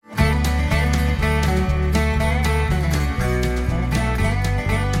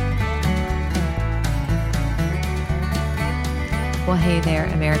hey there,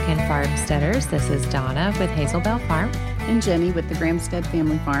 American farmsteaders. This is Donna with Hazel Bell Farm. And Jenny with the Gramstead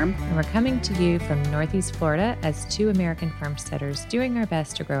Family Farm. And we're coming to you from Northeast Florida as two American farmsteaders doing our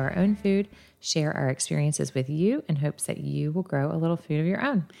best to grow our own food, share our experiences with you in hopes that you will grow a little food of your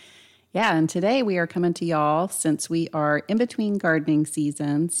own. Yeah, and today we are coming to y'all, since we are in between gardening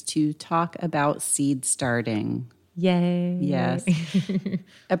seasons, to talk about seed starting. Yay. Yes.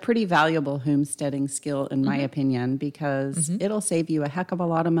 A pretty valuable homesteading skill, in my opinion, because it'll save you a heck of a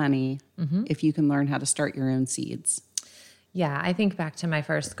lot of money if you can learn how to start your own seeds. Yeah, I think back to my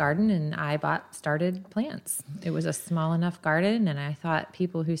first garden and I started plants. It was a small enough garden and I thought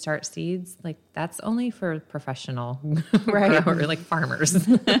people who start seeds, like that's only for professional growers, like farmers.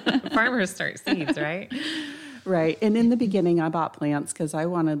 Farmers start seeds, right? Right. And in the beginning I bought plants because I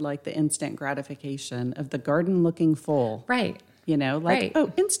wanted like the instant gratification of the garden looking full. Right. You know, like, right.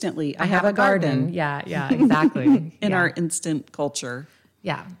 Oh, instantly I have a garden. Yeah, exactly. In our instant culture.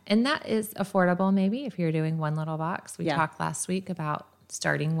 Yeah, and that is affordable maybe if you're doing one little box. We talked last week about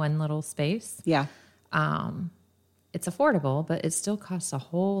starting one little space. Yeah. It's affordable, but it still costs a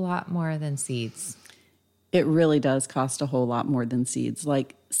whole lot more than seeds. It really does cost a whole lot more than seeds,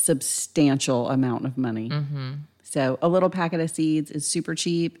 like substantial amount of money. Mm-hmm. So a little packet of seeds is super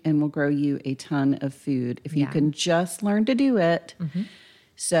cheap and will grow you a ton of food if you can just learn to do it. Mm-hmm.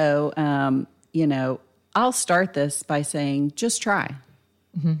 So, I'll start this by saying just try.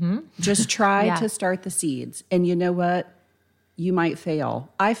 Mm-hmm. Just try to start the seeds. And you know what? You might fail.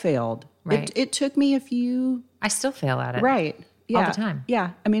 I failed. Right. It took me a few... I still fail at it. Right. Yeah. All the time. Yeah.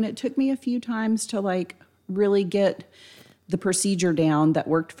 I mean, it took me a few times to like really get the procedure down that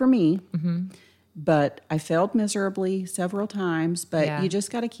worked for me. Mm-hmm. But I failed miserably several times. But you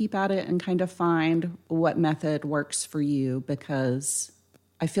just got to keep at it and kind of find what method works for you, because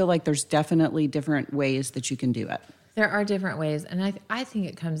I feel like there's definitely different ways that you can do it. There are different ways, and I think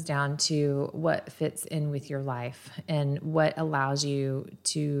it comes down to what fits in with your life and what allows you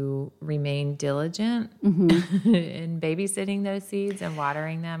to remain diligent in babysitting those seeds and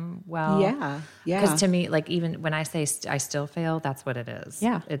watering them well. Yeah. Because to me, like even when I say I still fail, that's what it is.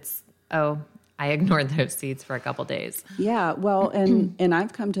 Yeah. It's, I ignored those seeds for a couple days. Yeah, well, and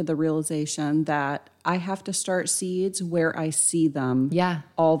I've come to the realization that I have to start seeds where I see them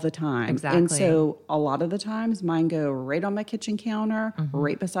all the time. Exactly. And so a lot of the times mine go right on my kitchen counter,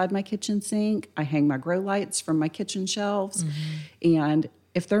 right beside my kitchen sink. I hang my grow lights from my kitchen shelves. And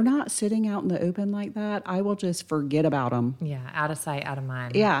if they're not sitting out in the open like that, I will just forget about them. Yeah, out of sight, out of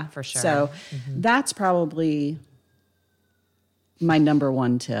mind. Yeah. For sure. So that's probably my number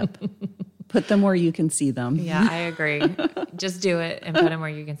one tip. Put them where you can see them. Yeah, I agree. Just do it and put them where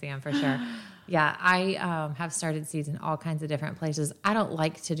you can see them for sure. Yeah, I have started seeds in all kinds of different places. I don't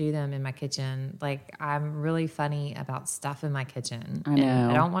like to do them in my kitchen. Like, I'm really funny about stuff in my kitchen. I know.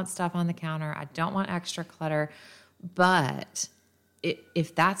 And I don't want stuff on the counter. I don't want extra clutter. But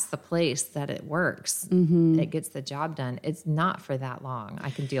if that's the place that it works, it gets the job done, it's not for that long.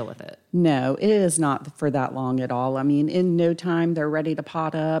 I can deal with it. No, it is not for that long at all. I mean, in no time, they're ready to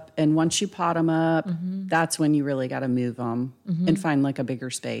pot up. And once you pot them up, that's when you really got to move them and find like a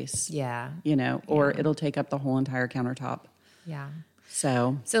bigger space. Yeah. Or it'll take up the whole entire countertop. Yeah.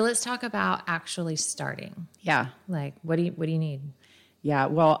 So let's talk about actually starting. Yeah. Like, what do you need? Yeah.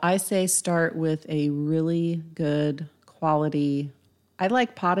 Well, I say start with a really good quality. I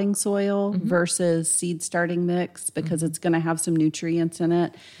like potting soil versus seed starting mix because it's going to have some nutrients in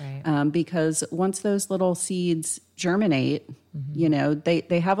it. Right. Because once those little seeds germinate,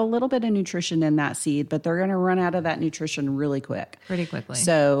 they have a little bit of nutrition in that seed, but they're going to run out of that nutrition really quick. Pretty quickly.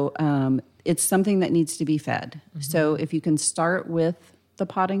 So it's something that needs to be fed. So if you can start with the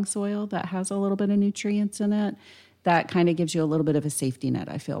potting soil that has a little bit of nutrients in it, that kind of gives you a little bit of a safety net,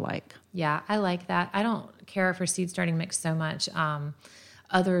 I feel like. Yeah, I like that. I don't care for seed starting mix so much,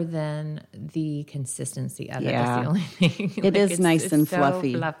 other than the consistency of it. That's the only thing. It is nice and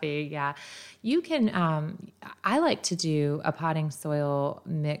fluffy. So fluffy, yeah. You can, I like to do a potting soil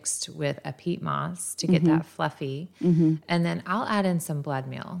mixed with a peat moss to get that fluffy. And then I'll add in some blood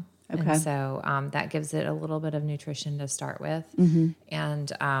meal. Okay. And so that gives it a little bit of nutrition to start with.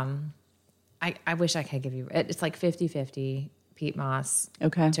 And I wish I could give you, it's like 50-50 peat moss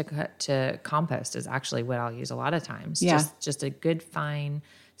to compost is actually what I'll use a lot of times. Yeah. Just a good fine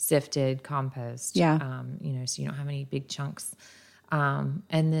sifted compost. Yeah. So you don't have any big chunks. And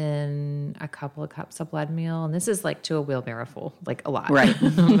then a couple of cups of blood meal. And this is like to a wheelbarrow full, like a lot. Right.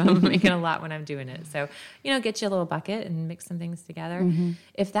 I'm making a lot when I'm doing it. So, get you a little bucket and mix some things together.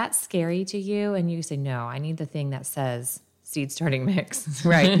 If that's scary to you and you say, no, I need the thing that says seed starting mix.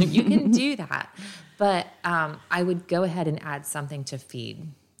 Right. You can do that. But I would go ahead and add something to feed.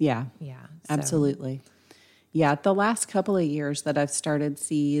 Yeah. Yeah. Absolutely. Yeah. The last couple of years that I've started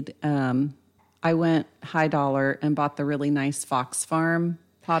seed, I went high dollar and bought the really nice Fox Farm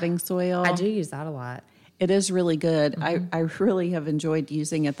potting soil. I do use that a lot. It is really good. I really have enjoyed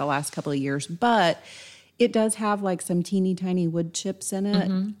using it the last couple of years, but it does have like some teeny tiny wood chips in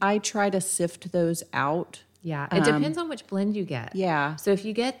it. I try to sift those out. Yeah, it depends on which blend you get. Yeah. So if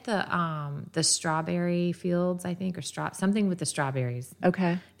you get the strawberry fields, I think, or something with the strawberries.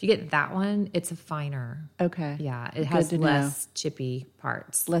 Okay. If you get that one, it's a finer. Okay. Yeah, it has less chippy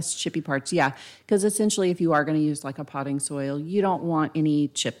parts. Less chippy parts, yeah. Because essentially, if you are going to use like a potting soil, you don't want any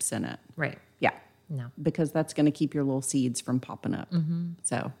chips in it. Right. Yeah. No. Because that's going to keep your little seeds from popping up.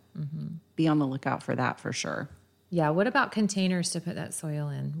 So be on the lookout for that for sure. Yeah. What about containers to put that soil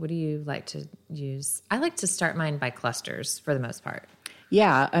in? What do you like to use? I like to start mine by clusters for the most part.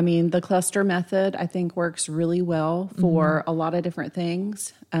 Yeah. I mean, the cluster method, I think, works really well for a lot of different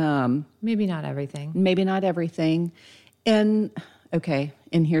things. Maybe not everything. Maybe not everything. And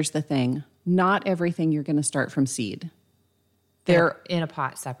here's the thing. Not everything you're going to start from seed. They're in a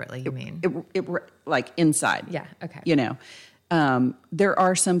pot separately, you mean? It like inside. Yeah. Okay. You know, there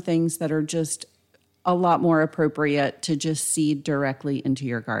are some things that are just a lot more appropriate to just seed directly into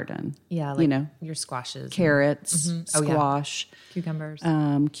your garden. Yeah, like your squashes. Carrots, squash. Cucumbers.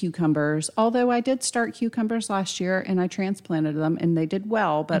 Cucumbers. Although I did start cucumbers last year and I transplanted them and they did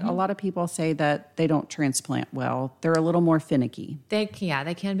well, but a lot of people say that they don't transplant well. They're a little more finicky. They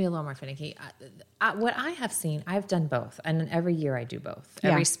can be a little more finicky. What I have seen, I've done both. And every year I do both.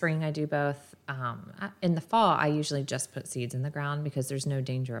 Every spring I do both. In the fall, I usually just put seeds in the ground because there's no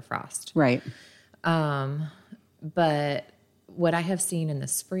danger of frost. Right. But what I have seen in the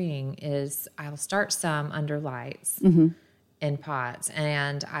spring is I'll start some under lights in pots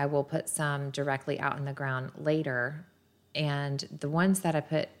and I will put some directly out in the ground later. And the ones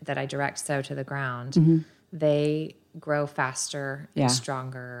that I direct sow to the ground, they grow faster and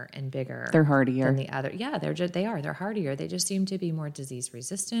stronger and bigger. They're hardier than the other. Yeah, they're hardier. They just seem to be more disease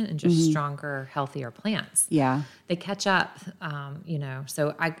resistant and just stronger, healthier plants. Yeah. They catch up,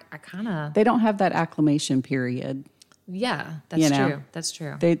 so I kind of... They don't have that acclimation period. Yeah, that's true. That's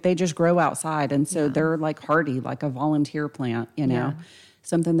true. They just grow outside. And so they're like hardy, like a volunteer plant,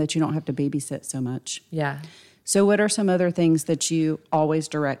 something that you don't have to babysit so much. Yeah. So what are some other things that you always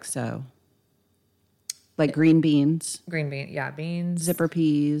direct sow? Like green beans, beans, zipper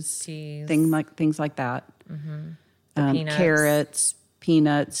peas, things like that. Peanuts. Carrots,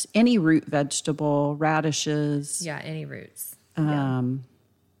 peanuts, any root vegetable, radishes. Yeah, any roots. And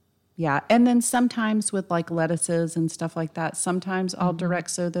then sometimes with like lettuces and stuff like that, sometimes I'll direct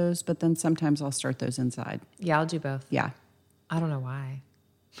sow those, but then sometimes I'll start those inside. Yeah, I'll do both. Yeah. I don't know why.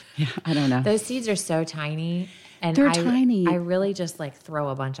 Yeah, I don't know. Those seeds are so tiny. And they're tiny. I really just like throw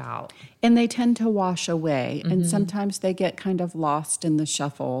a bunch out. And they tend to wash away. And sometimes they get kind of lost in the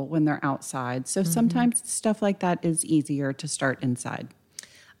shuffle when they're outside. So sometimes stuff like that is easier to start inside.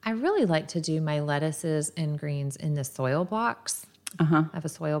 I really like to do my lettuces and greens in the soil blocks. I have a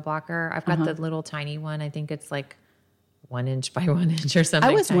soil blocker. I've got the little tiny one. I think it's like 1 inch by 1 inch or something.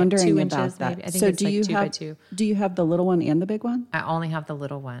 I was wondering 2 about inches, that. Maybe. I think so it's do like you 2 have, by 2. Do you have the little one and the big one? I only have the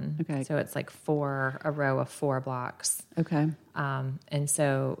little one. Okay. So it's like a row of 4 blocks. Okay. And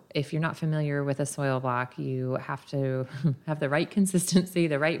so if you're not familiar with a soil block, you have to have the right consistency,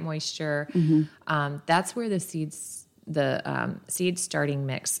 the right moisture. That's where the seed starting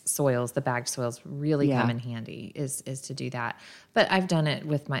mix soils, the bagged soils, really come in handy is to do that. But I've done it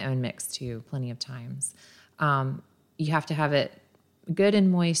with my own mix too, plenty of times. You have to have it good and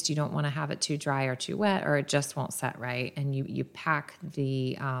moist. You don't want to have it too dry or too wet, or it just won't set right. And you pack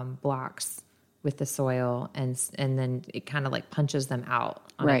the blocks with the soil, and then it kind of like punches them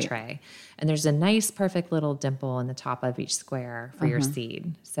out on a tray. And there's a nice, perfect little dimple in the top of each square for your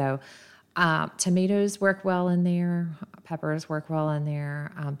seed. So tomatoes work well in there, peppers work well in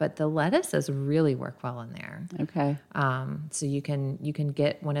there, but the lettuces really work well in there. Okay. So you can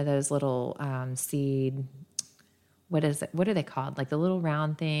get one of those little seed. What is it? What are they called? Like the little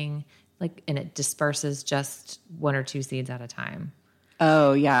round thing, and it disperses just 1 or 2 seeds at a time.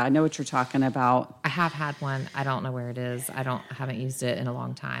 Oh yeah, I know what you're talking about. I have had one. I don't know where it is. I haven't used it in a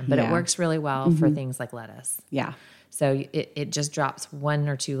long time, but it works really well for things like lettuce. Yeah. So it just drops 1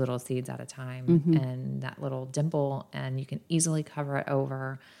 or 2 little seeds at a time, and that little dimple, and you can easily cover it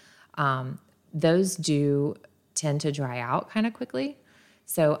over. Those do tend to dry out kind of quickly.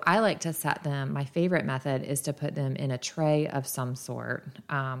 So I like to set them. My favorite method is to put them in a tray of some sort.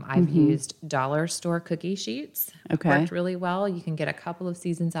 I've used dollar store cookie sheets. Okay. Worked really well. You can get a couple of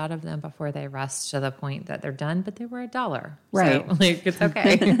seasons out of them before they rust to the point that they're done, but they were $1. Right. So, it's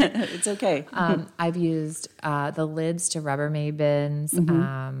okay. It's okay. I've used the lids to Rubbermaid bins.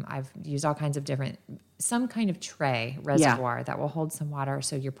 I've used all kinds of some kind of tray reservoir that will hold some water.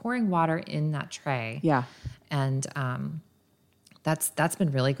 So you're pouring water in that tray. Yeah. And that's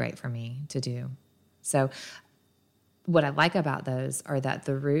been really great for me to do. So what I like about those are that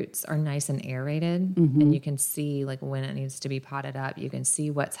the roots are nice and aerated, and you can see like when it needs to be potted up. You can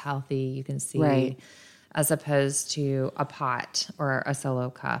see what's healthy. You can see, as opposed to a pot or a solo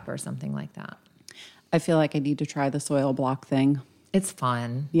cup or something like that. I feel like I need to try the soil block thing. It's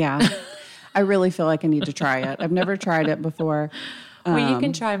fun. Yeah. I really feel like I need to try it. I've never tried it before. Well, you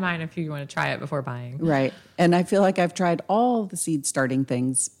can try mine if you want to try it before buying. Right. And I feel like I've tried all the seed starting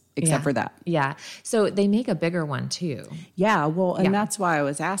things except for that. Yeah. So they make a bigger one too. Yeah. Well, and that's why I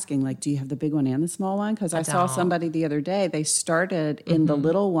was asking, like, do you have the big one and the small one? Because I saw somebody the other day, they started in the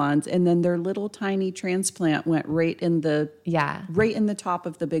little ones, and then their little tiny transplant went right in the top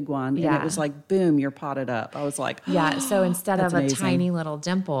of the big one. And it was like, boom, you're potted up. I was like, yeah. So instead of amazing. a tiny little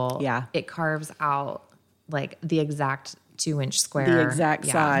dimple, it carves out like the exact 2-inch square. The exact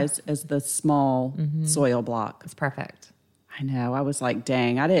size as the small soil block. It's perfect. I know. I was like,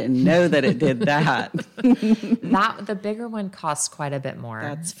 dang, I didn't know that it did that. The bigger one costs quite a bit more.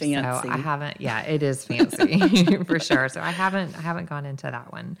 That's fancy. So I haven't, it is fancy for sure. So I haven't gone into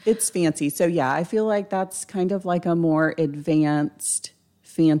that one. It's fancy. So yeah, I feel like that's kind of like a more advanced,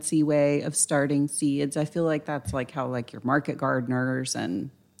 fancy way of starting seeds. I feel like that's like how like your market gardeners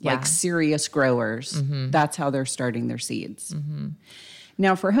and like serious growers, that's how they're starting their seeds.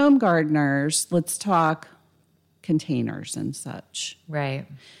 Now for home gardeners, let's talk containers and such. Right.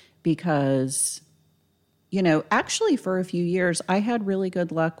 Because, actually for a few years, I had really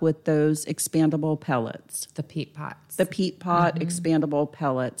good luck with those expandable pellets. The peat pots. The peat pot expandable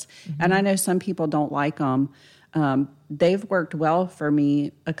pellets. And I know some people don't like them. They've worked well for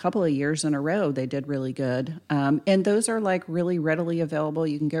me a couple of years in a row. They did really good. And those are like really readily available.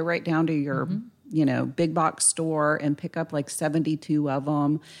 You can go right down to your, big box store and pick up like 72 of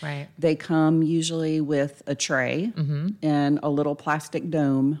them. Right. They come usually with a tray and a little plastic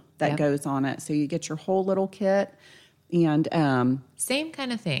dome that goes on it. So you get your whole little kit. And same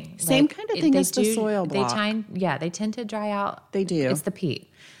kind of thing. Same kind of thing as the soil block. They tend to dry out. They do. It's the peat.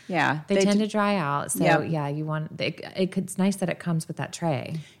 Yeah. They tend to dry out. So you want it's nice that it comes with that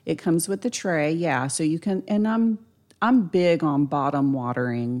tray. It comes with the tray, yeah. So you can, and I'm big on bottom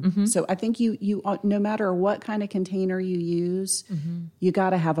watering. So I think you no matter what kind of container you use, you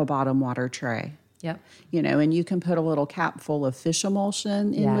got to have a bottom water tray. Yep. And you can put a little cap full of fish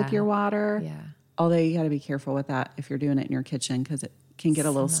emulsion in with your water. Yeah. Although you got to be careful with that if you're doing it in your kitchen because it can get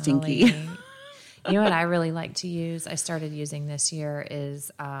a little stinky. You know what I really like to use? I started using this year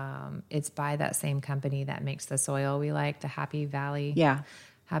is it's by that same company that makes the soil we like, the Happy Valley. Yeah.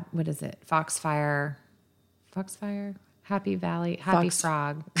 What is it? Foxfire, Happy Valley, Happy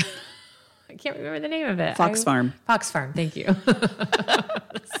Frog. I can't remember the name of it. Fox Farm. Fox Farm. Thank you.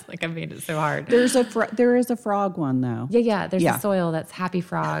 It's like I made it so hard. There is a frog one though. Yeah. There's a soil that's Happy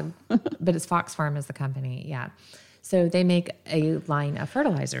Frog, but it's Fox Farm is the company. Yeah. So they make a line of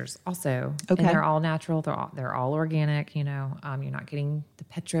fertilizers also. Okay. And they're all natural. They're all organic, you're not getting the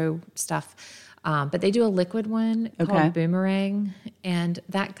petro stuff. But they do a liquid one called Boomerang. And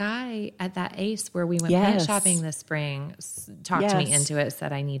that guy at that Ace where we went plant shopping this spring talked me into it,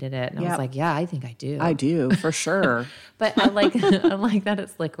 said I needed it. And I was like, yeah, I think I do. I do, for sure. But I like that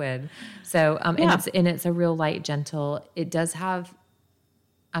it's liquid. So, and it's a real light, gentle, it does have,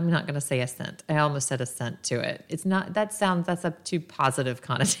 I'm not going to say a scent. I almost said a scent to it. It's not, that's a too positive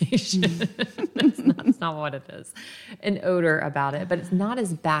connotation. That's not what it is. An odor about it, but it's not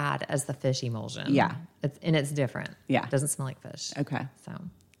as bad as the fish emulsion. Yeah. It's different. Yeah. It doesn't smell like fish. Okay. So.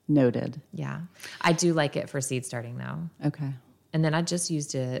 Noted. Yeah. I do like it for seed starting though. Okay. And then I just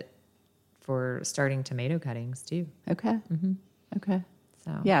used it for starting tomato cuttings too. Okay. Okay.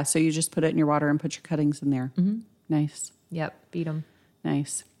 So. Yeah. So you just put it in your water and put your cuttings in there. Nice. Yep. Beat them.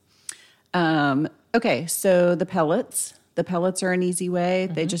 Nice. Okay, so the pellets are an easy way.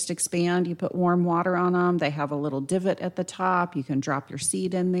 They just expand. You put warm water on them. They have a little divot at the top. You can drop your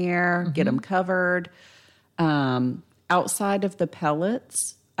seed in there, get them covered. Outside of the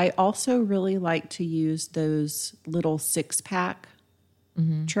pellets, I also really like to use those little 6-pack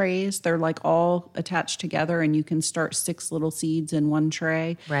trays. They're like all attached together and you can start 6 little seeds in one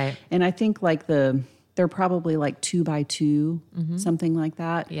tray. Right. And I think like the they're probably like 2 by 2, something like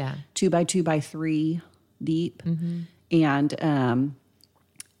that. Yeah. 2 by 2 by 3 deep. And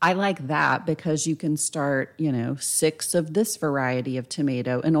I like that because you can start, 6 of this variety of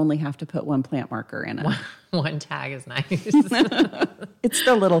tomato and only have to put 1 plant marker in it. One tag is nice. It's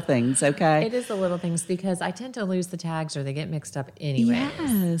the little things, okay? It is the little things because I tend to lose the tags or they get mixed up anyway.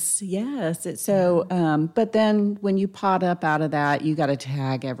 Yes. But then when you pot up out of that, you got to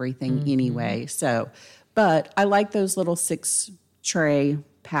tag everything anyway. So, but I like those little 6 tray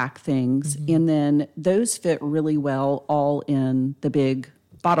pack things. And then those fit really well all in the big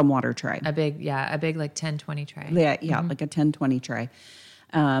bottom water tray. A big like 10-20 tray. Yeah, like a 10-20 tray.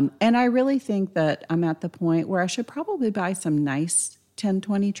 And I really think that I'm at the point where I should probably buy some nice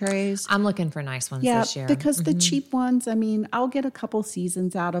 10-20 trays. I'm looking for nice ones this year. Because the cheap ones, I mean, I'll get a couple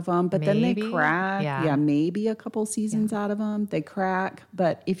seasons out of them, but then they crack. Yeah, maybe a couple seasons out of them. They crack.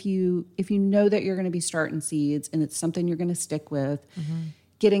 But if you know that you're going to be starting seeds and it's something you're going to stick with,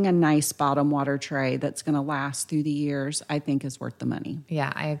 getting a nice bottom water tray that's going to last through the years, I think is worth the money.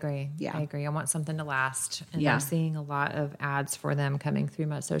 Yeah, I agree. Yeah. I agree. I want something to last. And I'm seeing a lot of ads for them coming through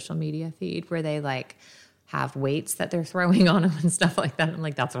my social media feed where they like have weights that they're throwing on them and stuff like that. I'm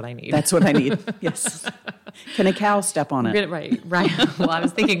like, that's what I need. That's what I need. Yes. Can a cow step on it? Right. Well, I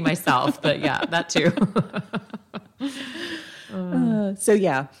was thinking myself, but yeah, that too.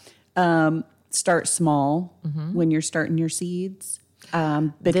 Start small when you're starting your seeds.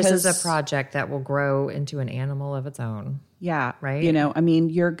 Because this is a project that will grow into an animal of its own. Yeah. Right.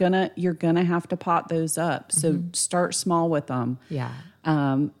 You're gonna have to pot those up. So start small with them. Yeah.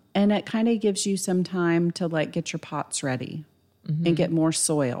 And it kind of gives you some time to like get your pots ready and get more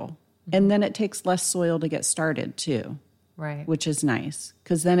soil. And then it takes less soil to get started too. Right. Which is nice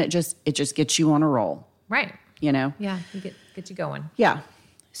because then it just gets you on a roll. Right. Yeah, you get you going. Yeah.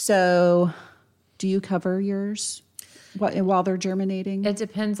 So do you cover yours while they're germinating? It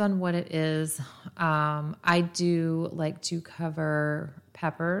depends on what it is. I do like to cover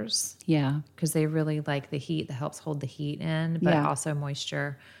peppers. Yeah. Because they really like the heat that helps hold the heat in, but also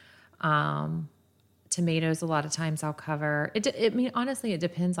moisture. Tomatoes, a lot of times I'll cover. Honestly, it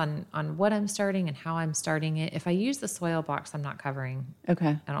depends on what I'm starting and how I'm starting it. If I use the soil box, I'm not covering.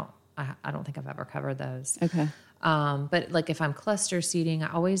 Okay. I don't think I've ever covered those. Okay. But like if I'm cluster seeding,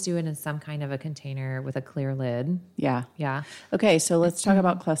 I always do it in some kind of a container with a clear lid. Yeah. Yeah. Okay. So let's talk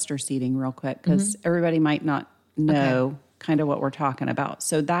about cluster seeding real quick because everybody might not know kind of what we're talking about.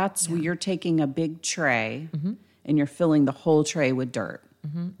 So that's where you're taking a big tray and you're filling the whole tray with dirt.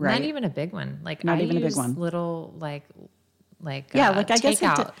 Right. Not even a big one. Like not I even use a big one. Little like I guess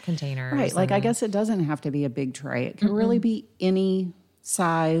containers. Right. Like I guess it doesn't have to be a big tray. It can really be any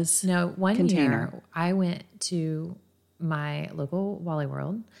size. No, one container. year I went to my local Wally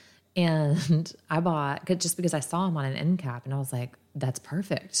World and I bought just because I saw them on an end cap and I was like, that's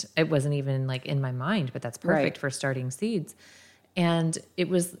perfect. It wasn't even like in my mind, but that's perfect for starting seeds. And it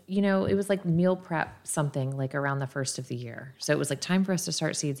was, it was like meal prep something like around the first of the year. So it was like time for us to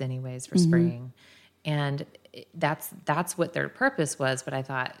start seeds anyways for spring. And that's what their purpose was. But I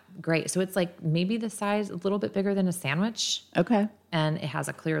thought, great. So it's like maybe the size a little bit bigger than a sandwich. Okay. And it has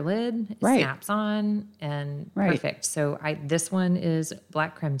a clear lid. It snaps on and perfect. So this one is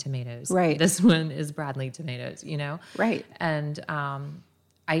black creme tomatoes. Right. This one is Bradley tomatoes, Right. And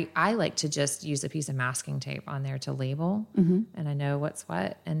I like to just use a piece of masking tape on there to label and I know what's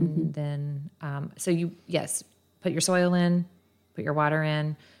what. And then, put your soil in, put your water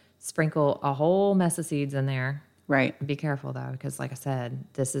in, sprinkle a whole mess of seeds in there. Right. Be careful though, because like I said,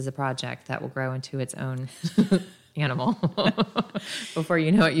 this is a project that will grow into its own animal. Before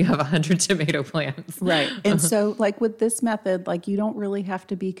you know it, you have 100 tomato plants. Right. And so like with this method, like you don't really have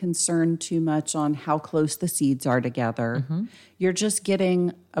to be concerned too much on how close the seeds are together. You're just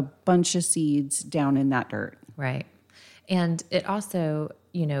getting a bunch of seeds down in that dirt. Right. And it also,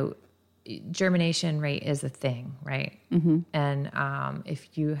 germination rate is a thing, right? And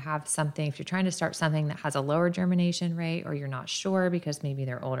if you're trying to start something that has a lower germination rate or you're not sure because maybe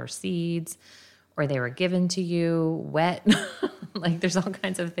they're older seeds or they were given to you wet, like there's all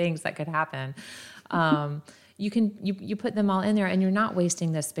kinds of things that could happen. You put them all in there and you're not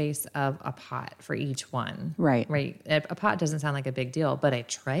wasting the space of a pot for each one. Right. Right. A pot doesn't sound like a big deal, but a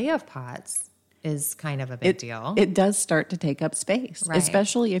tray of pots is kind of a big deal. It does start to take up space,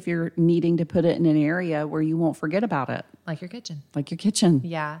 especially if you're needing to put it in an area where you won't forget about it. Like your kitchen.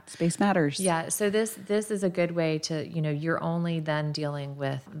 Yeah. Space matters. Yeah. So this is a good way to, you're only then dealing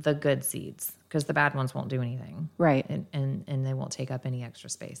with the good seeds because the bad ones won't do anything. Right. And they won't take up any extra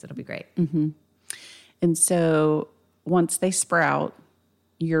space. It'll be great. And so once they sprout,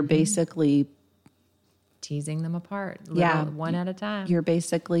 you're basically teasing them apart, one at a time. You're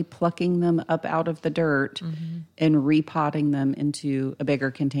basically plucking them up out of the dirt and repotting them into a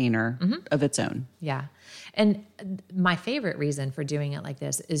bigger container of its own. Yeah. And my favorite reason for doing it like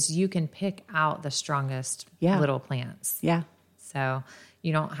this is you can pick out the strongest little plants. Yeah. So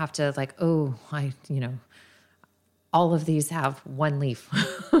you don't have to all of these have one leaf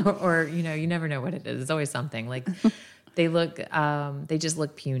or, you never know what it is. It's always something like they just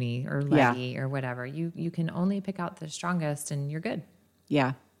look puny or leggy or whatever. You can only pick out the strongest and you're good.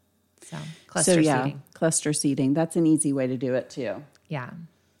 Yeah. So cluster seeding. Cluster seeding. That's an easy way to do it too. Yeah.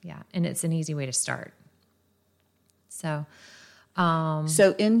 Yeah. And it's an easy way to start. So,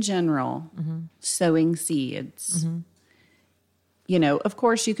 so in general, sowing seeds, of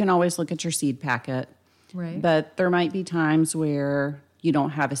course you can always look at your seed packet. Right. But there might be times where you don't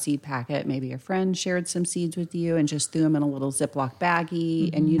have a seed packet. Maybe a friend shared some seeds with you and just threw them in a little Ziploc baggie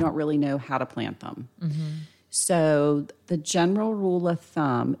and you don't really know how to plant them. So the general rule of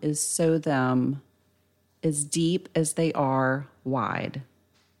thumb is sow them as deep as they are wide.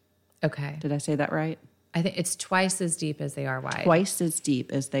 Okay. Did I say that right? I think it's twice as deep as they are wide. Twice as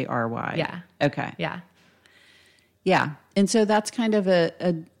deep as they are wide. Yeah. Okay. Yeah. Yeah. And so that's kind of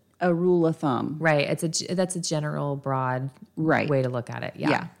a rule of thumb. Right. That's a general broad way to look at it.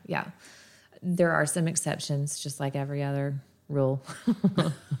 Yeah. Yeah. There are some exceptions, just like every other rule.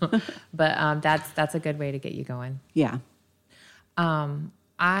 But that's a good way to get you going. Yeah. I'm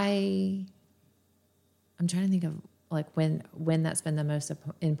trying to think of like when that's been the most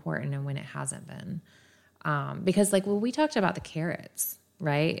important and when it hasn't been. Because we talked about the carrots,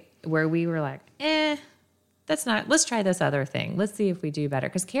 right? Where we were like, let's try this other thing. Let's see if we do better.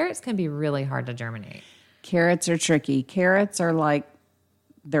 Because carrots can be really hard to germinate. Carrots are tricky. Carrots are like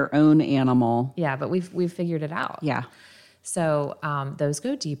their own animal. Yeah, but we've figured it out. Yeah. So those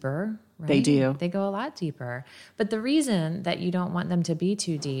go deeper, right? They do. They go a lot deeper. But the reason that you don't want them to be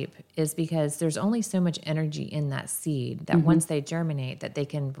too deep is because there's only so much energy in that seed that once they germinate, that they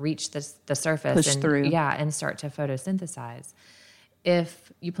can reach the surface push through. Yeah, and start to photosynthesize.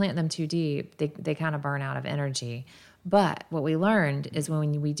 If you plant them too deep, they kind of burn out of energy. But what we learned is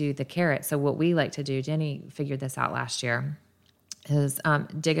when we do the carrot, so what we like to do, Jenny figured this out last year, is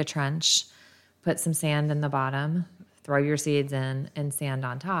dig a trench, put some sand in the bottom, throw your seeds in and sand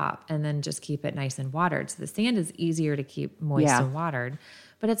on top, and then just keep it nice and watered. So the sand is easier to keep moist and watered,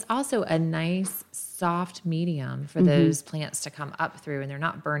 but it's also a nice soft medium for those plants to come up through, and they're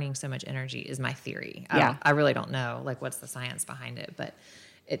not burning so much energy is my theory. I really don't know what's the science behind it, but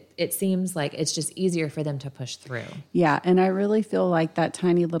it seems like it's just easier for them to push through. Yeah. And I really feel like that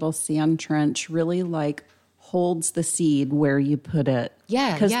tiny little sand trench really holds the seed where you put it.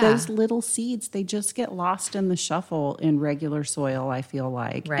 Yeah. Because those little seeds, they just get lost in the shuffle in regular soil, I feel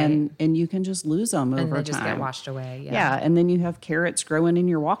like. Right. And you can just lose them over time. And they just get washed away. Yeah. And then you have carrots growing in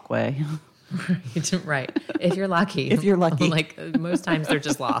your walkway. Right. If you're lucky. If you're lucky. Most times they're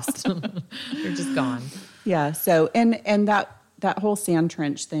just lost. They're just gone. Yeah. So, and that whole sand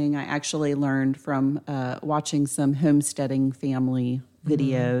trench thing, I actually learned from watching some homesteading family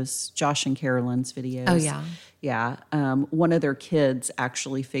videos, Josh and Carolyn's videos. Oh, yeah. Yeah. One of their kids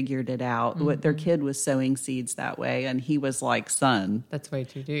actually figured it out. What their kid was sowing seeds that way. And he was like, son, that's way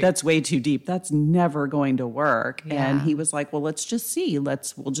too deep. That's way too deep. That's never going to work. Yeah. And he was like, well, let's just see.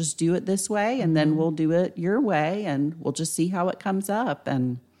 We'll just do it this way. And then we'll do it your way. And we'll just see how it comes up.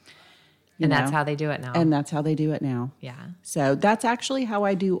 And that's how they do it now. And that's how they do it now. Yeah. So that's actually how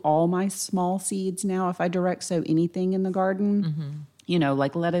I do all my small seeds now. If I direct sow anything in the garden,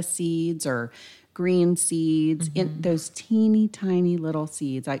 like lettuce seeds or green seeds, in those teeny tiny little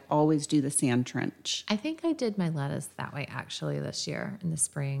seeds, I always do the sand trench. I think I did my lettuce that way actually this year in the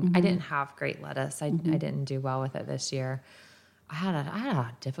spring. I didn't have great lettuce. I didn't do well with it this year. I had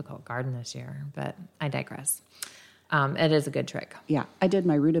a difficult garden this year, but I digress. It is a good trick. Yeah, I did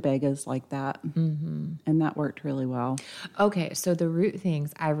my rutabagas like that, and that worked really well. Okay, so the root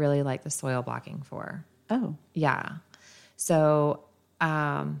things I really like the soil blocking for. Oh. Yeah. So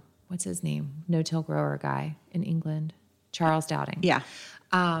what's his name? No-till grower guy in England, Charles Dowding. Yeah.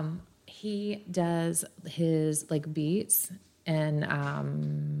 He does his beets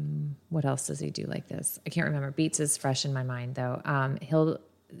and what else does he do like this? I can't remember. Beets is fresh in my mind though.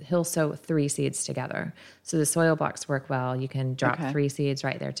 He'll sow 3 seeds together. So the soil blocks work well. You can drop 3 seeds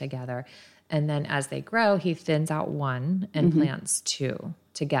right there together. And then as they grow, he thins out 1 and plants 2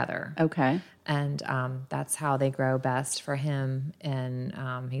 together. Okay. And that's how they grow best for him. And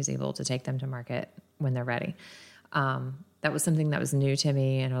he's able to take them to market when they're ready. that was something that was new to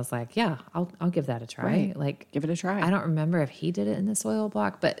me. And I was like, yeah, I'll give that a try. Right. Like, Give it a try. I don't remember if he did it in the soil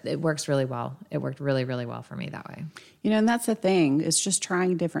block, but it works really well. It worked really, really well for me that way. And that's the thing. It's just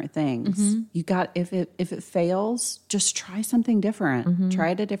trying different things. You got, if it fails, just try something different. Try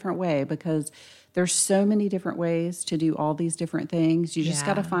it a different way, because there's so many different ways to do all these different things. You just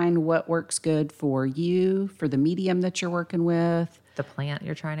got to find what works good for you, for the medium that you're working with. The plant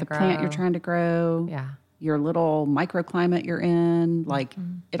you're trying to grow. The plant you're trying to grow. Yeah. Your little microclimate you're in. Like,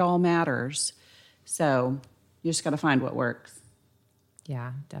 it all matters. So you just got to find what works.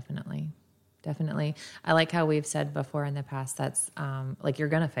 Yeah, definitely. Definitely. I like how we've said before in the past, that's like, you're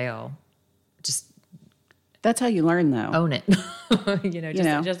going to fail. That's how you learn, though. Own it.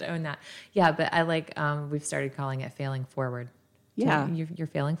 Just own that. Yeah, but I like, we've started calling it failing forward. Yeah. You're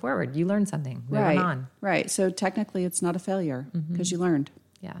failing forward. You learned something. Moving on. Right. So technically it's not a failure because you learned.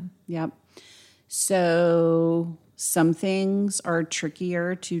 Yeah. Yep. So some things are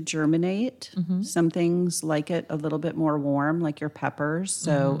trickier to germinate. Some things like it a little bit more warm, like your peppers.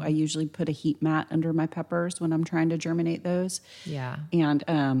 So I usually put a heat mat under my peppers when I'm trying to germinate those. Yeah.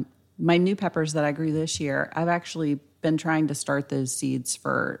 And my new peppers that I grew this year, I've actually been trying to start those seeds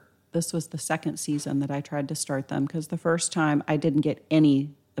this was the second season that I tried to start them, because the first time I didn't get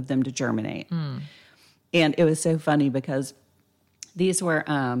any of them to germinate. And it was so funny because these were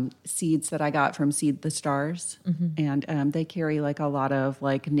seeds that I got from Seed the Stars, and they carry like a lot of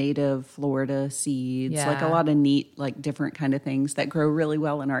like native Florida seeds, like a lot of neat, like different kind of things that grow really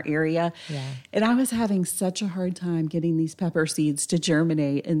well in our area. Yeah. And I was having such a hard time getting these pepper seeds to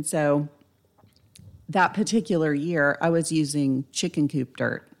germinate. And so that particular year, I was using chicken coop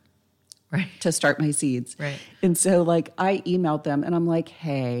dirt. Right. To start my seeds. Right. And so like I emailed them and I'm like,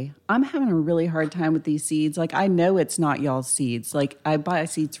 hey, I'm having a really hard time with these seeds. Like, I know it's not y'all's seeds. Like, I buy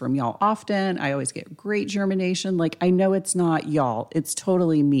seeds from y'all often. I always get great germination. Like, I know it's not y'all. It's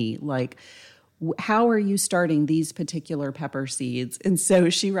totally me. Like, how are you starting these particular pepper seeds? And so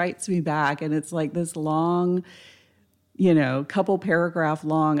she writes me back, and it's like this long, couple paragraph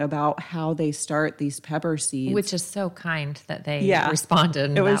long about how they start these pepper seeds. Which is so kind that they responded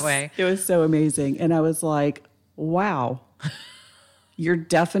in that way. It was so amazing. And I was like, wow, you're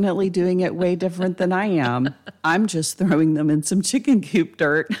definitely doing it way different than I am. I'm just throwing them in some chicken coop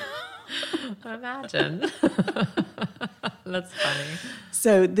dirt. Imagine. That's funny.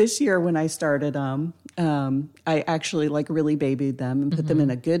 So this year when I started I actually like really babied them and put them in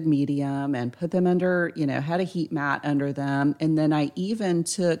a good medium and put them under, had a heat mat under them. And then I even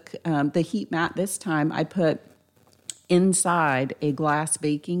took the heat mat this time, I put inside a glass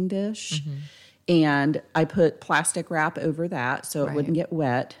baking dish. And I put plastic wrap over that so it wouldn't get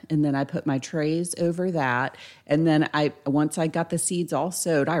wet. And then I put my trays over that. And then once I got the seeds all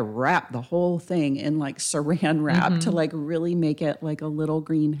sowed, I wrapped the whole thing in like saran wrap to like really make it like a little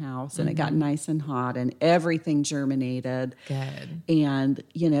greenhouse. And it got nice and hot and everything germinated. Good. And,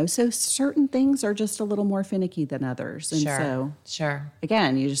 so certain things are just a little more finicky than others. And Sure.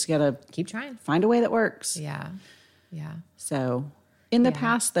 Again, you just got to keep trying. Find a way that works. Yeah. So in the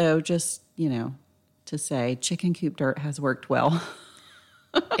past, though, just, to say chicken coop dirt has worked well.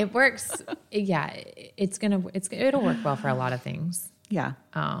 It works. Yeah. It'll work well for a lot of things. Yeah.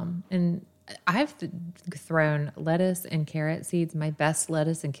 And I've thrown lettuce and carrot seeds. My best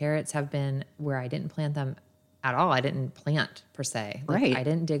lettuce and carrots have been where I didn't plant them at all. I didn't plant per se. Right. I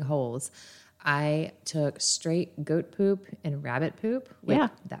didn't dig holes. I took straight goat poop and rabbit poop,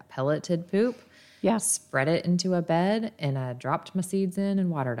 like that pelleted poop. Yeah. Spread it into a bed, and I dropped my seeds in and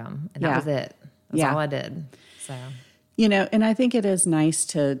watered them. And that was it. That's all I did. So, and I think it is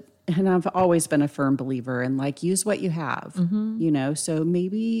nice and I've always been a firm believer in like, use what you have, so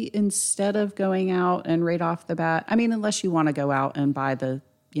maybe instead of going out and right off the bat, I mean, unless you want to go out and buy the,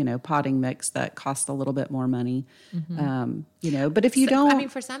 potting mix that costs a little bit more money, but if you don't, I mean,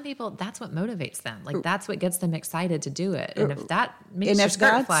 for some people, that's what motivates them. Like, that's what gets them excited to do it. And if that makes your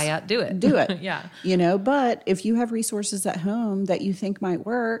skirt fly up, do it. Do it. Yeah. But if you have resources at home that you think might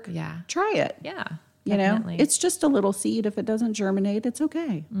work, try it. Yeah. Definitely. It's just a little seed. If it doesn't germinate, it's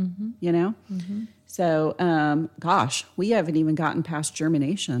okay. So, we haven't even gotten past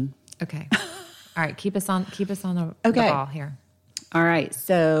germination. Okay. All right. Keep us on the ball here. All right.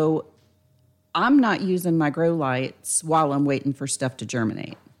 So I'm not using my grow lights while I'm waiting for stuff to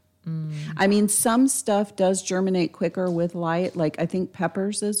germinate. I mean, some stuff does germinate quicker with light. Like I think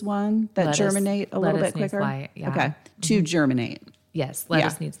peppers is one that germinate a little bit quicker. Light, yeah. Okay. To germinate. Yes.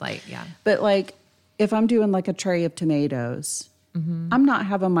 Lettuce needs light. Yeah. But like if I'm doing like a tray of tomatoes, I'm not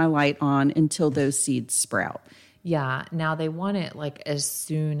having my light on until those seeds sprout. Yeah. Now they want it like as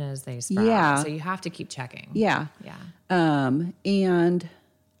soon as they sprout. Yeah. So you have to keep checking. Yeah. Yeah. And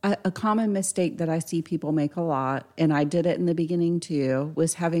a common mistake that I see people make a lot, and I did it in the beginning too,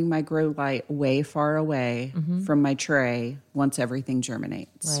 was having my grow light way far away from my tray once everything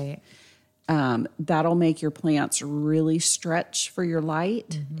germinates. Right. That'll make your plants really stretch for your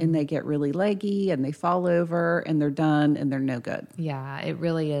light, and they get really leggy, and they fall over, and they're done, and they're no good. Yeah, it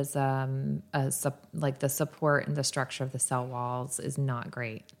really is. Like the support and the structure of the cell walls is not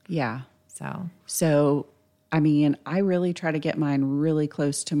great. Yeah. So I mean, I really try to get mine really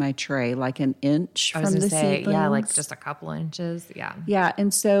close to my tray, like an inch from the seedlings. Yeah, like just a couple inches. Yeah. Yeah.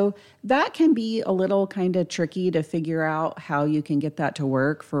 And so that can be a little kind of tricky to figure out how you can get that to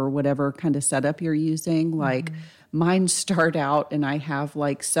work for whatever kind of setup you're using. Like mine start out and I have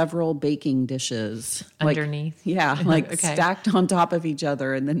like several baking dishes underneath. Like stacked on top of each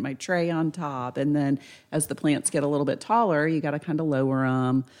other, and then my tray on top. And then as the plants get a little bit taller, you got to kind of lower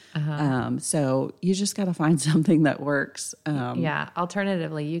them. So you just got to find something that works.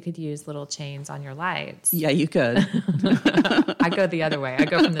 Alternatively, you could use little chains on your lights. Yeah, you could. I go the other way. I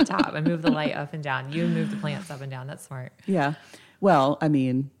go from the top. I move the light up and down. You move the plants up and down. That's smart. Yeah. Well, I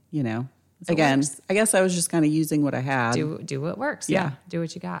mean, again, I guess I was just kind of using what I had. Do what works. Yeah. Do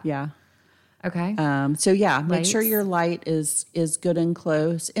what you got. Yeah. Okay. Make sure your light is good and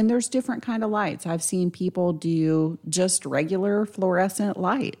close. And there's different kind of lights. I've seen people do just regular fluorescent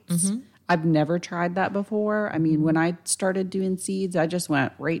lights. I've never tried that before. I mean, when I started doing seeds, I just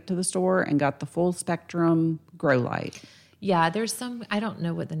went right to the store and got the full spectrum grow light. Yeah, there's some, I don't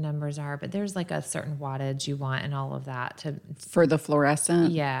know what the numbers are, but there's like a certain wattage you want and all of that for the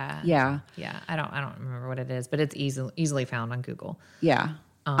fluorescent. Yeah. Yeah. Yeah. I don't remember what it is, but it's easily found on Google. Yeah.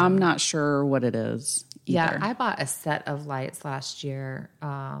 I'm not sure what it is either. Yeah. I bought a set of lights last year.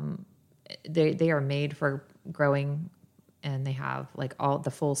 They are made for growing, and they have like all the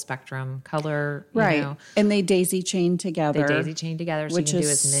full spectrum color, right? And they daisy chain together. So you can do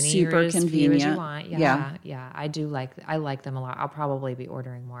as many super or as convenient. few as you want. Yeah. I like them a lot. I'll probably be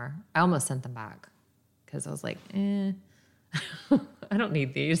ordering more. I almost sent them back because I was like, I don't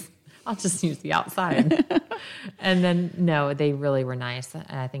need these. I'll just use the outside. And then no, they really were nice, and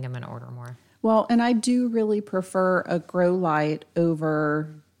I think I'm going to order more. Well, and I do really prefer a grow light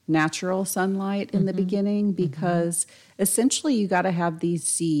over natural sunlight in the beginning, because essentially you got to have these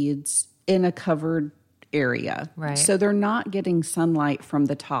seeds in a covered area. Right. So they're not getting sunlight from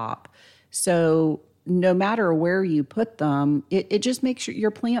the top. So no matter where you put them, it just makes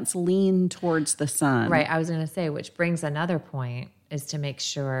your plants lean towards the sun. Right. I was going to say, which brings another point, is to make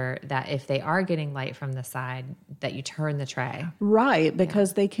sure that if they are getting light from the side, that you turn the tray. Right,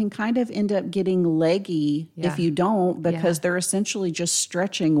 because they can kind of end up getting leggy if you don't, because they're essentially just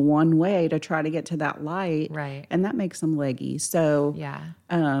stretching one way to try to get to that light. Right. And that makes them leggy. So,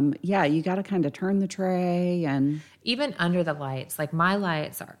 you got to kind of turn the tray. And even under the lights, like my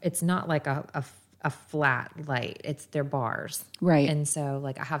lights it's not like a flat light. They're bars. Right. And so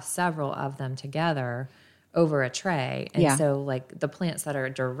like I have several of them together over a tray. And so like the plants that are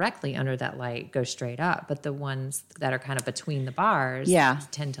directly under that light go straight up, but the ones that are kind of between the bars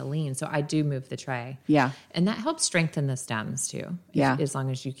tend to lean. So I do move the tray. Yeah. And that helps strengthen the stems too. As long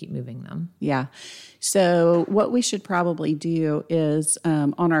as you keep moving them. Yeah. So what we should probably do is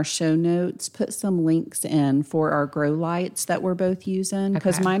on our show notes, put some links in for our grow lights that we're both using,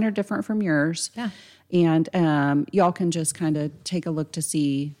 because mine are different from yours. Yeah. And y'all can just kind of take a look to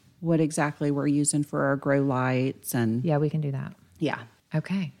see what exactly we're using for our grow lights. And yeah, we can do that. Yeah.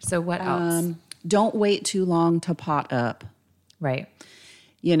 Okay. So what else? Don't wait too long to pot up. Right.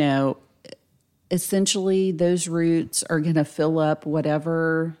 Essentially those roots are going to fill up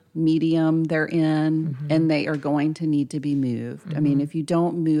whatever medium they're in, and they are going to need to be moved. I mean, if you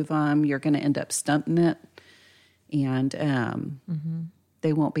don't move them, you're going to end up stunting it, and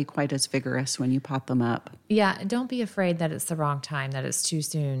they won't be quite as vigorous when you pot them up. Yeah, don't be afraid that it's the wrong time, that it's too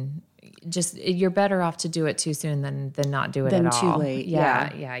soon. Just you're better off to do it too soon than not do it at all. Too late.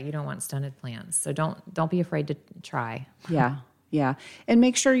 Yeah. You don't want stunted plants, so don't be afraid to try. Yeah, and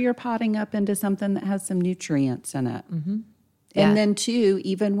make sure you're potting up into something that has some nutrients in it. And then too,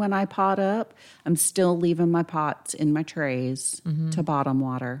 even when I pot up, I'm still leaving my pots in my trays to bottom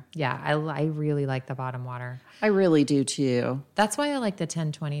water. Yeah, I really like the bottom water. I really do too. That's why I like the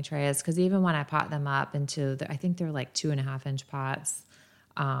 10-20 trays, because even when I pot them up into, I think they're like 2.5-inch pots,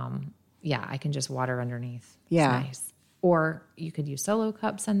 I can just water underneath. Yeah. It's nice. Or you could use solo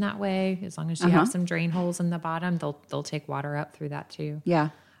cups in that way. As long as you have some drain holes in the bottom, they'll take water up through that too. Yeah.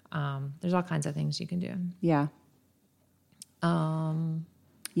 There's all kinds of things you can do. Yeah.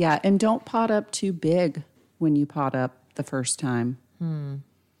 And don't pot up too big when you pot up the first time.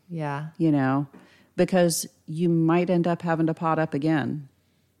 Yeah. You know, because you might end up having to pot up again.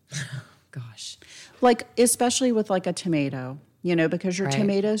 Gosh. Like, especially with like a tomato, you know, because your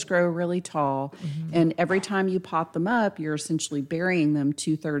tomatoes grow really tall. And every time you pot them up, you're essentially burying them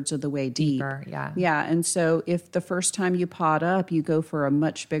 2/3 of the way deep. Deeper, yeah. Yeah. And so if the first time you pot up, you go for a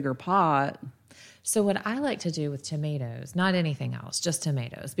much bigger pot. So what I like to do with tomatoes, not anything else, just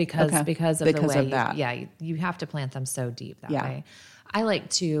tomatoes, because of the way you have to plant them so deep that way. I like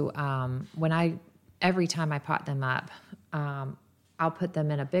to every time I pot them up, I'll put them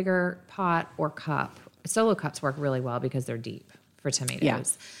in a bigger pot or cup. Solo cups work really well because they're deep for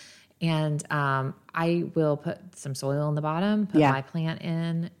tomatoes. And I will put some soil in the bottom, put my plant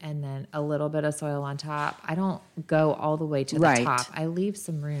in, and then a little bit of soil on top. I don't go all the way to the top. I leave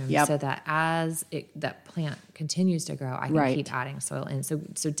some room so that as that plant continues to grow, I can keep adding soil in.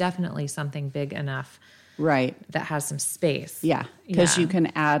 So definitely something big enough that has some space. Yeah, because you can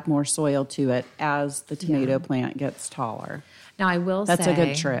add more soil to it as the tomato plant gets taller. Now, I will say... That's a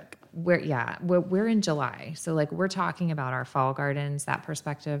good trick. We're in July. So like we're talking about our fall gardens, that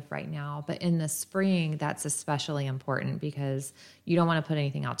perspective right now. But in the spring, that's especially important because you don't want to put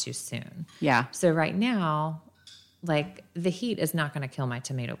anything out too soon. Yeah. So right now, like the heat is not going to kill my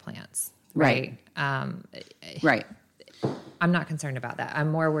tomato plants. Right. Right. I'm not concerned about that. I'm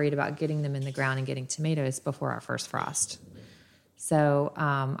more worried about getting them in the ground and getting tomatoes before our first frost. So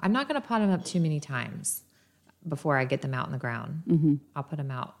I'm not going to pot them up too many times before I get them out in the ground. I'll put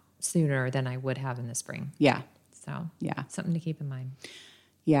them out sooner than I would have in the spring. Yeah. So something to keep in mind.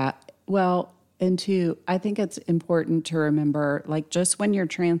 Yeah. Well, and two, I think it's important to remember, like just when you're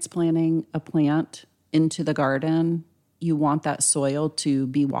transplanting a plant into the garden, you want that soil to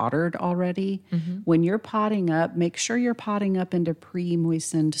be watered already. When you're potting up, make sure you're potting up into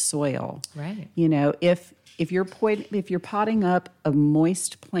pre-moistened soil. Right. You know, if you're potting up a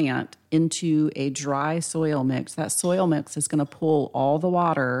moist plant into a dry soil mix, that soil mix is going to pull all the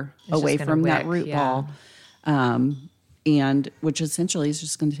water away from that root ball, and which essentially is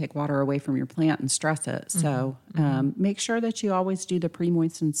just going to take water away from your plant and stress it. So make sure that you always do the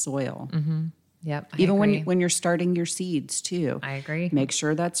pre-moistened soil. Yep. Even when you're starting your seeds too. I agree. Make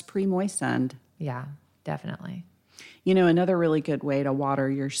sure that's pre-moistened. Yeah, definitely. You know, another really good way to water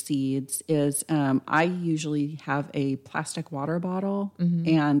your seeds is I usually have a plastic water bottle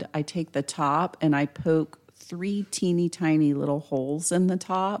and I take the top and I poke 3 teeny tiny little holes in the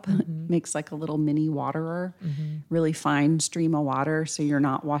top. Makes like a little mini waterer, really fine stream of water so you're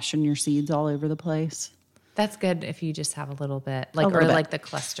not washing your seeds all over the place. That's good if you just have a little bit, like the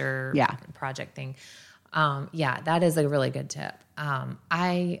cluster project thing. That is a really good tip.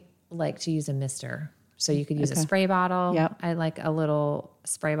 I like to use a mister. So you could use a spray bottle. Yep. I like a little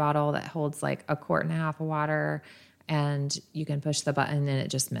spray bottle that holds like 1.5 quarts of water, and you can push the button and it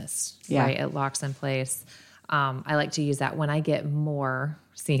just mists. Yeah. Right? It locks in place. I like to use that when I get more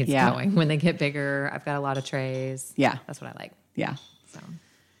seeds going. When they get bigger, I've got a lot of trays. Yeah. That's what I like. Yeah.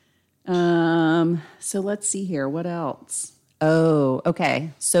 So let's see here. What else? Oh, okay.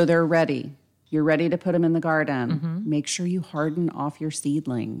 So they're ready. You're ready to put them in the garden. Make sure you harden off your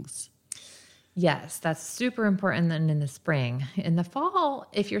seedlings. Yes, that's super important then in the spring. In the fall,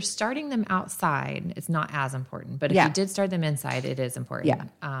 if you're starting them outside, it's not as important. But if you did start them inside, it is important.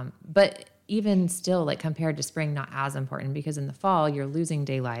 Yeah. But even still, like compared to spring, not as important because in the fall, you're losing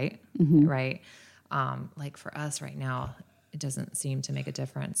daylight, right? Like for us right now, it doesn't seem to make a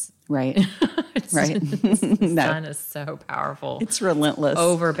difference. Right. The sun is so powerful. It's relentless.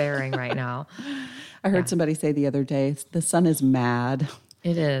 Overbearing right now. I heard somebody say the other day, the sun is mad.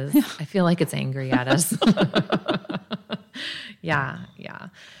 It is. I feel like it's angry at us. Yeah.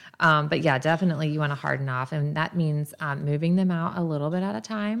 But yeah, definitely you want to harden off. And that means moving them out a little bit at a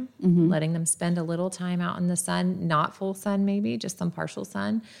time, letting them spend a little time out in the sun, not full sun maybe, just some partial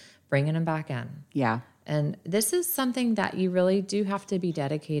sun, bringing them back in. Yeah. And this is something that you really do have to be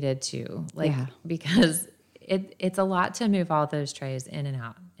dedicated to, because it's a lot to move all those trays in and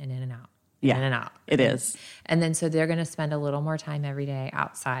out and in and out. In and out. It is. And then so they're going to spend a little more time every day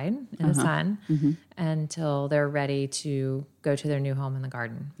outside in the sun until they're ready to go to their new home in the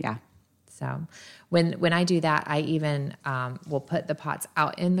garden. Yeah. So when I do that, I even will put the pots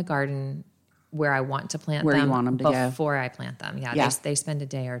out in the garden where I want to plant them. Where you want them to go. Before I plant them. Yeah. They spend a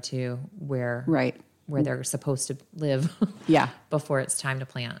day or two where they're supposed to live before it's time to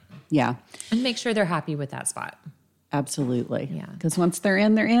plant. Yeah. And make sure they're happy with that spot. Absolutely. Yeah. Because once they're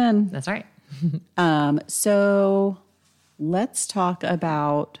in, they're in. That's right. So let's talk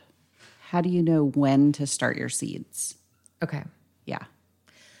about how do you know when to start your seeds? Okay. Yeah.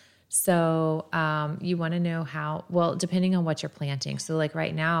 So you want to know depending on what you're planting. So like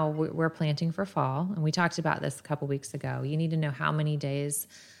right now we're planting for fall, and we talked about this a couple weeks ago. You need to know how many days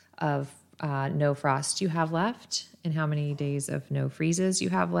of no frost you have left and how many days of no freezes you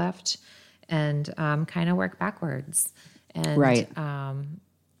have left, and kind of work backwards. And Right.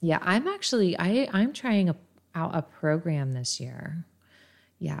 Yeah, I'm trying out a program this year.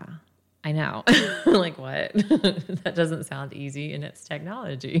 Yeah, I know. Like what? That doesn't sound easy, and it's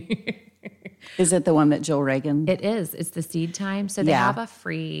technology. Is it the one that Jill Reagan? It is. It's the Seed Time. So they have a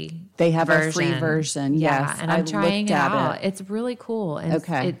free version. Yeah, Yes. and I'm trying it out. It. It's really cool. And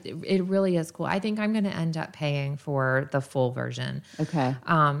Okay. it really is cool. I think I'm going to end up paying for the full version. Okay.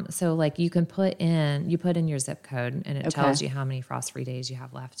 So like you put in your zip code, and it tells you how many frost-free days you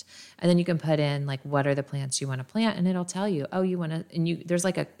have left. And then you can put in like what are the plants you want to plant, and it'll tell you, there's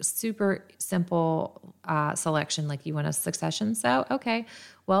like a super simple selection, like you want a succession sow. Okay.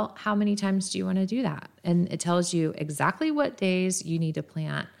 Well, how many times do you want to do that? And it tells you exactly what days you need to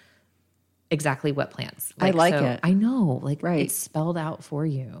plant exactly what plants. I like it. I know. Like right. It's spelled out for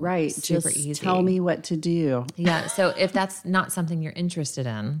you. Right. It's super Just easy. Tell me what to do. Yeah. So if that's not something you're interested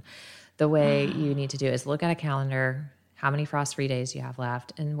in, the way you need to do is look at a calendar, how many frost-free days you have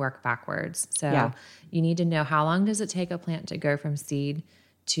left, and work backwards. So you need to know how long does it take a plant to go from seed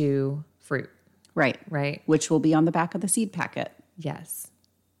to fruit. Right. Right. Which will be on the back of the seed packet. Yes.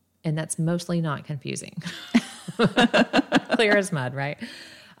 And that's mostly not confusing. Clear as mud, right?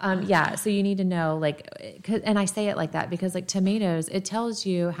 So you need to know, and I say it like that because like tomatoes, it tells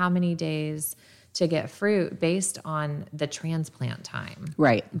you how many days to get fruit based on the transplant time.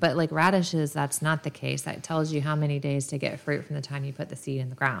 Right. But like radishes, that's not the case. That tells you how many days to get fruit from the time you put the seed in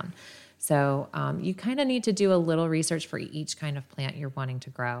the ground. So you kind of need to do a little research for each kind of plant you're wanting to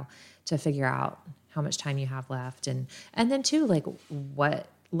grow to figure out how much time you have left. And then too, like what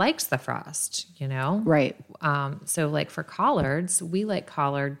likes the frost, Right. So like for collards, we like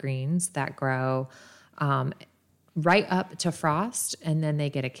collard greens that grow right up to frost, and then they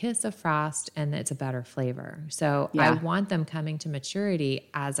get a kiss of frost, and it's a better flavor. So I want them coming to maturity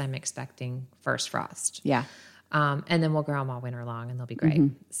as I'm expecting first frost. Yeah. And then we'll grow them all winter long, and they'll be great.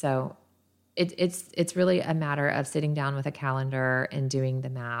 Mm-hmm. So it's really a matter of sitting down with a calendar and doing the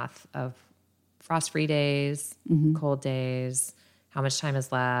math of frost-free days, cold days, how much time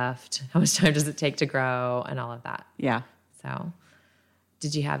is left, how much time does it take to grow, and all of that. Yeah. So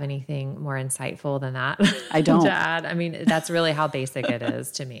did you have anything more insightful than that? I don't. To add? I mean, that's really how basic it is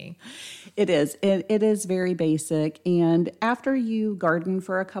to me. It is. It is very basic. And after you garden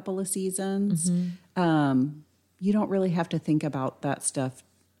for a couple of seasons, you don't really have to think about that stuff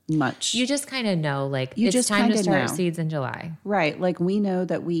much. You just kind of know, like, it's time to start seeds in July. Right. Like we know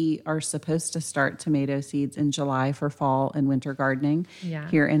that we are supposed to start tomato seeds in July for fall and winter gardening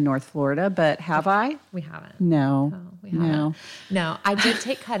here in North Florida. But have I? We haven't. No. Oh, we haven't. No, I did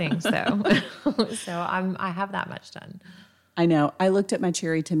take cuttings though. So I have that much done. I know. I looked at my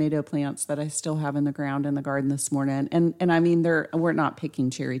cherry tomato plants that I still have in the ground in the garden this morning. And I mean, we're not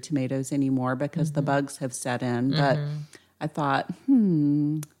picking cherry tomatoes anymore because the bugs have set in. But I thought,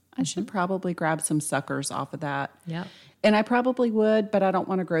 I should probably grab some suckers off of that. Yeah. And I probably would, but I don't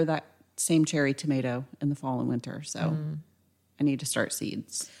want to grow that same cherry tomato in the fall and winter. So I need to start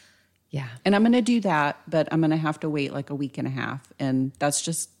seeds. Yeah. And I'm going to do that, but I'm going to have to wait like a week and a half. And that's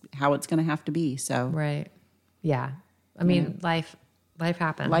just how it's going to have to be. So. Right. Yeah. I mean, life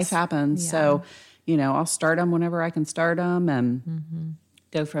happens. Life happens. Yeah. So, I'll start them whenever I can start them and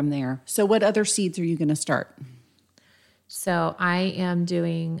go from there. So what other seeds are you going to start? So I'm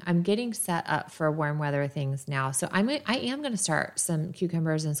getting set up for warm weather things now. So I am going to start some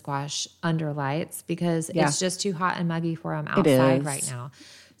cucumbers and squash under lights because it's just too hot and muggy for them outside right now.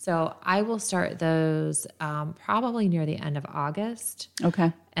 So I will start those probably near the end of August.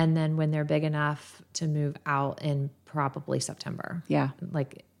 Okay. And then when they're big enough to move out in probably September. Yeah.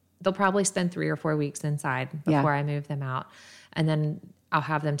 Like they'll probably spend 3 or 4 weeks inside before I move them out. And then I'll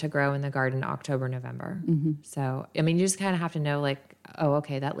have them to grow in the garden October, November. So, I mean, you just kind of have to know like, oh,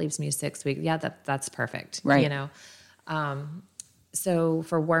 okay, that leaves me 6 weeks. Yeah, that's perfect. Right. So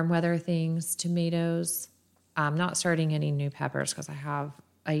for warm weather things, tomatoes, I'm not starting any new peppers because I have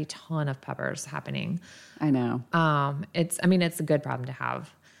a ton of peppers happening. I know. It's a good problem to have.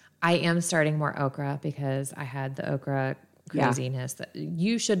 I am starting more okra because I had the okra craziness. That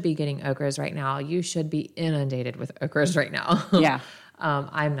you should be getting okras right now. You should be inundated with okras right now. Yeah.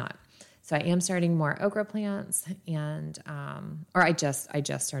 I'm not. So I am starting more okra plants and, or I just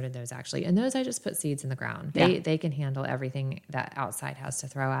started those actually. And those I just put seeds in the ground. They can handle everything that outside has to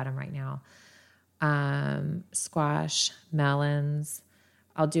throw at them right now. Squash, melons,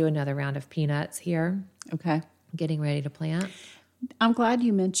 I'll do another round of peanuts here. Okay. Getting ready to plant. I'm glad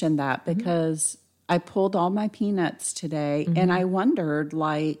you mentioned that because I pulled all my peanuts today and I wondered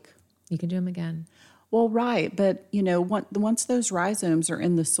like, you can do them again. Well, right. But, once those rhizomes are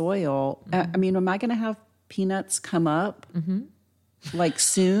in the soil, I mean, am I going to have peanuts come up like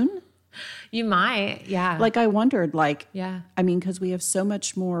soon? You might. Yeah. Like I wondered, yeah. I mean, because we have so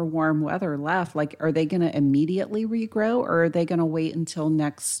much more warm weather left, like, are they going to immediately regrow or are they going to wait until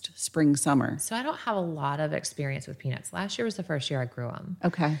next spring, summer? So I don't have a lot of experience with peanuts. Last year was the first year I grew them.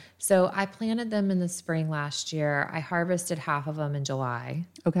 Okay. So I planted them in the spring last year. I harvested half of them in July.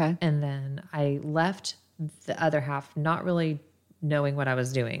 Okay. And then I left the other half not really knowing what I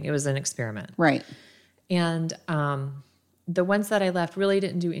was doing. It was an experiment. Right. And the ones that I left really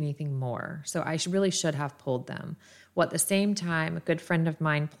didn't do anything more. So I really should have pulled them. Well, at the same time, a good friend of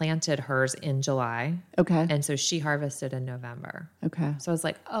mine planted hers in July. Okay. And so she harvested in November. Okay. So I was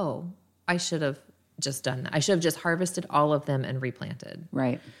like, oh, I should have just done that. I should have just harvested all of them and replanted.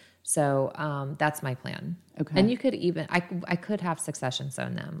 Right. So that's my plan. Okay. And you could even, I could have succession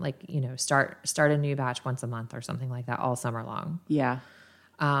sown them, like, start a new batch once a month or something like that all summer long. Yeah.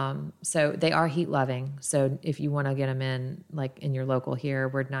 So they are heat loving. So if you want to get them in, like in your local here,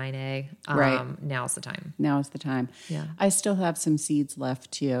 we're 9A, right. Now's the time. Now is the time. Yeah. I still have some seeds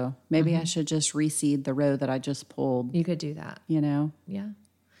left too. Maybe I should just reseed the row that I just pulled. You could do that. Yeah.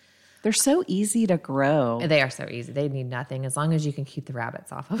 They're so easy to grow. They are so easy. They need nothing as long as you can keep the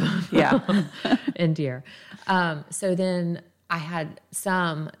rabbits off of them. Yeah. And deer. So then I had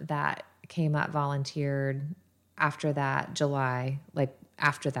some that came up volunteered after that July, like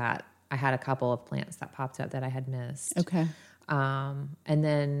after that, I had a couple of plants that popped up that I had missed. Okay. And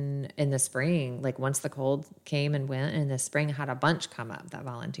then in the spring, like once the cold came and went, in the spring I had a bunch come up that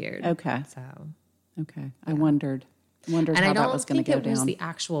volunteered. Okay. So. Okay. I wondered and how that was going to go down. I don't think it was the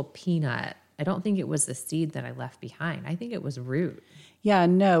actual peanut. I don't think it was the seed that I left behind. I think it was root. Yeah,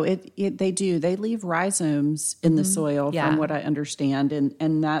 no, they do. They leave rhizomes in the soil from what I understand.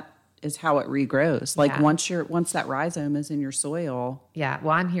 And that is how it regrows. Like once that rhizome is in your soil. Yeah.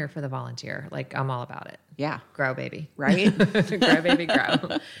 Well, I'm here for the volunteer. Like I'm all about it. Yeah. Grow, baby. Right? Grow, baby,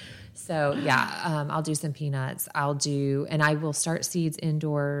 grow. So I'll do some peanuts. And I will start seeds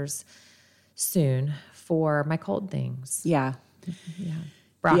indoors soon for my cold things. Yeah. Yeah.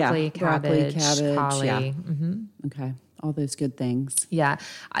 Broccoli, cabbage, collie. Yeah. Okay. All those good things. Yeah.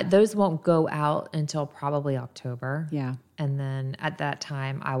 Those won't go out until probably October. Yeah. And then at that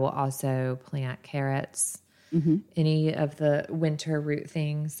time, I will also plant carrots, any of the winter root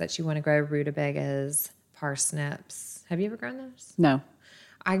things that you want to grow, rutabagas, parsnips. Have you ever grown those? No.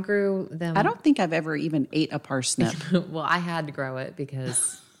 I grew them. I don't think I've ever even ate a parsnip. Well, I had to grow it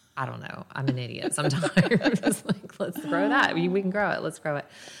because I don't know. I'm an idiot sometimes. Just like, let's grow that. We can grow it. Let's grow it.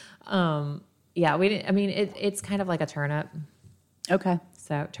 Yeah, we didn't. I mean, it's kind of like a turnip. Okay.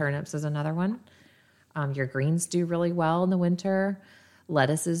 So turnips is another one. Your greens do really well in the winter.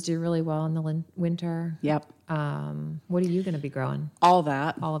 Lettuces do really well in the winter. Yep. What are you going to be growing? All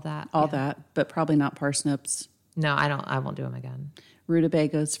that. All of that. All that, but probably not parsnips. No, I don't. I won't do them again.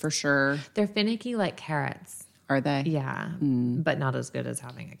 Rutabagas for sure. They're finicky like carrots. Are they? Yeah, but not as good as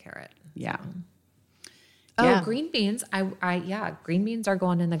having a carrot. Yeah. So. Oh, green beans. Green beans are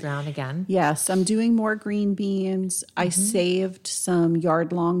going in the ground again. Yes, I'm doing more green beans. I saved some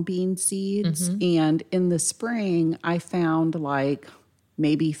yard-long bean seeds, and in the spring, I found like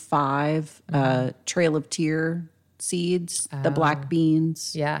maybe 5 Trail of Tear seeds, the black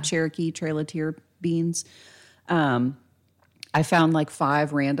beans, Cherokee Trail of Tear beans. I found like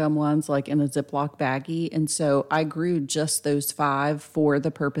 5 random ones like in a Ziploc baggie. And so I grew just those 5 for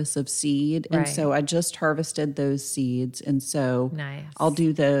the purpose of seed. And so I just harvested those seeds. And so I'll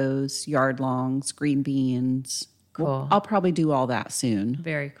do those yard longs, green beans. Cool. Well, I'll probably do all that soon.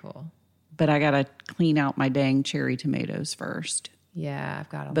 Very cool. But I got to clean out my dang cherry tomatoes first. Yeah, I've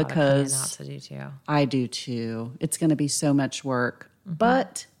got a lot of cleaning out to do too. I do too. It's going to be so much work,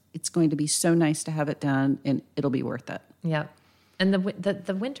 but it's going to be so nice to have it done and it'll be worth it. Yep. And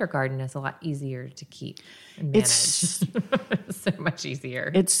the winter garden is a lot easier to keep and manage. It's so much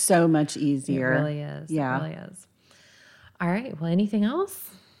easier. It's so much easier. It really is. Yeah. It really is. All right. Well, anything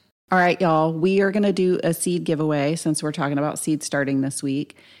else? All right, y'all, we are going to do a seed giveaway since we're talking about seed starting this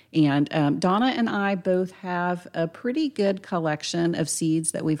week. And Donna and I both have a pretty good collection of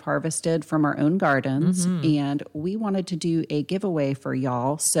seeds that we've harvested from our own gardens. And we wanted to do a giveaway for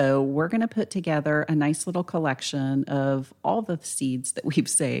y'all. So we're going to put together a nice little collection of all the seeds that we've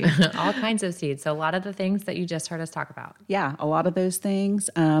saved. All kinds of seeds. So a lot of the things that you just heard us talk about. Yeah, a lot of those things.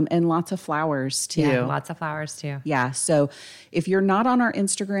 And lots of flowers too. Yeah, lots of flowers too. Yeah. So if you're not on our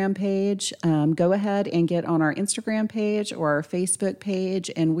Instagram page, go ahead and get on our Instagram page or our Facebook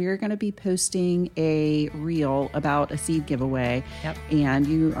page, and we're going to be posting a reel about a seed giveaway. Yep. And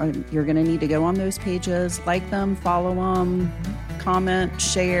you're going to need to go on those pages, like them, follow them, comment,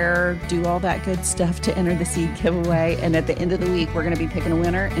 share, do all that good stuff to enter the seed giveaway. And at the end of the week, we're going to be picking a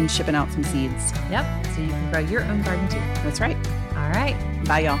winner and shipping out some seeds. Yep. So you can grow your own garden too. That's right. All right.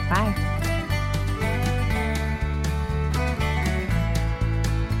 Bye, y'all. Bye.